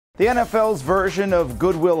The NFL's version of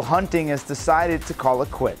Good Will Hunting has decided to call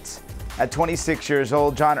it quits. At 26 years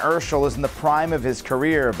old, John Urschel is in the prime of his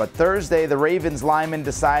career, but Thursday the Ravens lineman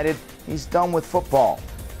decided he's done with football.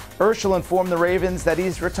 Urschel informed the Ravens that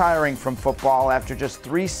he's retiring from football after just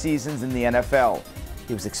 3 seasons in the NFL.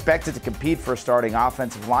 He was expected to compete for a starting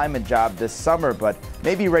offensive lineman job this summer, but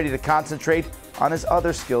may be ready to concentrate on his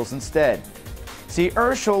other skills instead. See,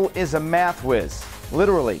 Urschel is a math whiz,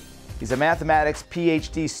 literally. He's a mathematics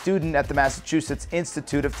PhD student at the Massachusetts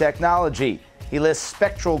Institute of Technology. He lists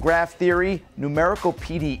spectral graph theory, numerical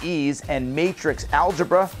PDEs, and matrix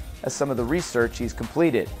algebra as some of the research he's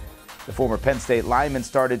completed. The former Penn State lineman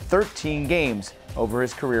started 13 games over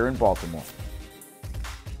his career in Baltimore.